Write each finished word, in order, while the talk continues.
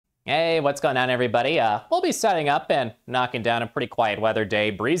Hey, what's going on, everybody? We'll be setting up and knocking down a pretty quiet weather day,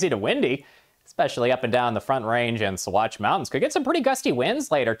 breezy to windy, especially up and down the Front Range and Saguache Mountains. Could get some pretty gusty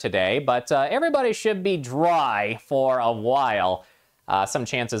winds later today, but everybody should be dry for a while. Some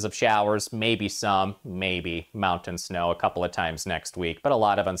chances of showers, maybe mountain snow a couple of times next week, but a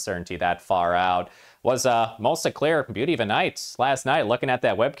lot of uncertainty that far out. Was mostly clear, beauty of a night last night, looking at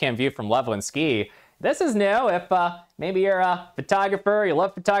that webcam view from Loveland Ski. This is new. If maybe you're a photographer, you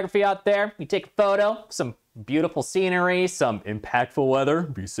love photography out there, you take a photo, some beautiful scenery, some impactful weather.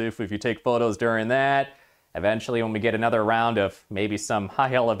 Be safe if you take photos during that. Eventually, when we get another round of maybe some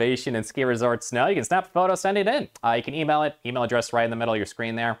high elevation and ski resort snow, you can snap a photo, send it in. You can email it, email address right in the middle of your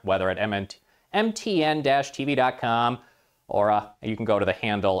screen there, weather at mtn-tv.com, or you can go to the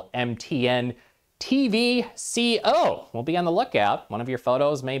handle mtn-tv.co. We'll be on the lookout. One of your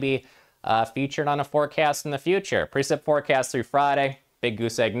photos maybe featured on a forecast in the future. Precip forecast through Friday. Big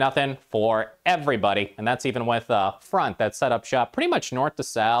goose egg nothing for everybody. And that's even with a front that's set up shop pretty much north to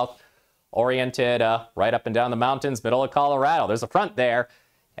south, oriented right up and down the mountains, middle of Colorado. There's a front there.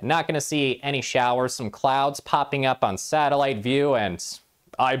 And not going to see any showers. Some clouds popping up on satellite view and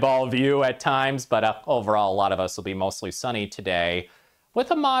eyeball view at times. But overall, a lot of us will be mostly sunny today, with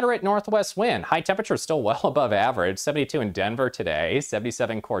a moderate northwest wind. High temperature is still well above average. 72 in Denver today,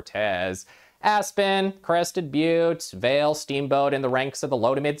 77 Cortez. Aspen, Crested Butte, Vail, Steamboat in the ranks of the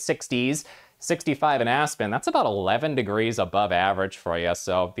low to mid 60s. 65 in Aspen. That's about 11 degrees above average for you.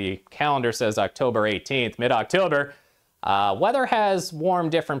 So the calendar says October 18th, mid-October. Weather has warm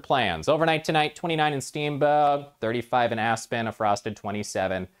different plans. Overnight tonight, 29 in Steamboat, 35 in Aspen, a frosted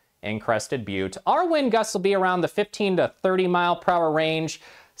 27 in Crested Butte. Our wind gusts will be around the 15 to 30 mile per hour range.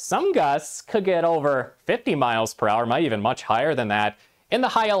 Some gusts could get over 50 miles per hour, might even much higher than that. In the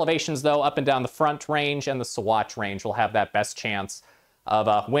high elevations, though, up and down the Front Range and the Saguache Range will have that best chance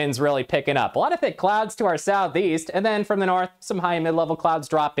of winds really picking up. A lot of thick clouds to our southeast, and then from the north, some high and mid-level clouds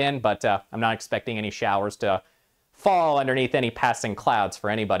drop in, but I'm not expecting any showers to fall underneath any passing clouds for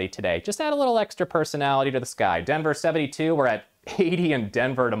anybody today. Just add a little extra personality to the sky. Denver 72, we're at 80 in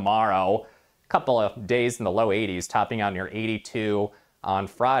Denver tomorrow. A couple of days in the low 80s, topping out near 82 on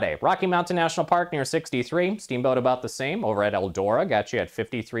Friday. Rocky Mountain National Park near 63. Steamboat about the same. Over at Eldora, got you at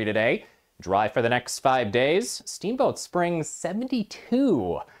 53 today. Dry for the next 5 days. Steamboat Springs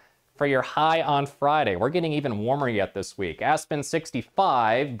 72 for your high on Friday. We're getting even warmer yet this week. Aspen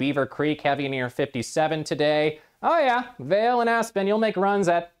 65. Beaver Creek heavy near 57 today. Oh yeah, Vail and Aspen, you'll make runs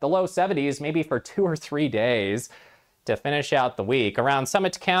at the low 70s maybe for 2 or 3 days to finish out the week. Around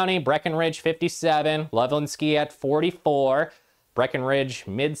Summit County, Breckenridge 57, Loveland Ski at 44, Breckenridge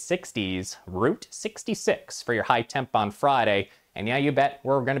mid-60s, Route 66 for your high temp on Friday. And yeah, you bet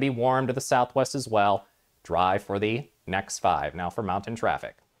we're going to be warm to the southwest as well. Dry for the next 5. Now for mountain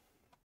traffic.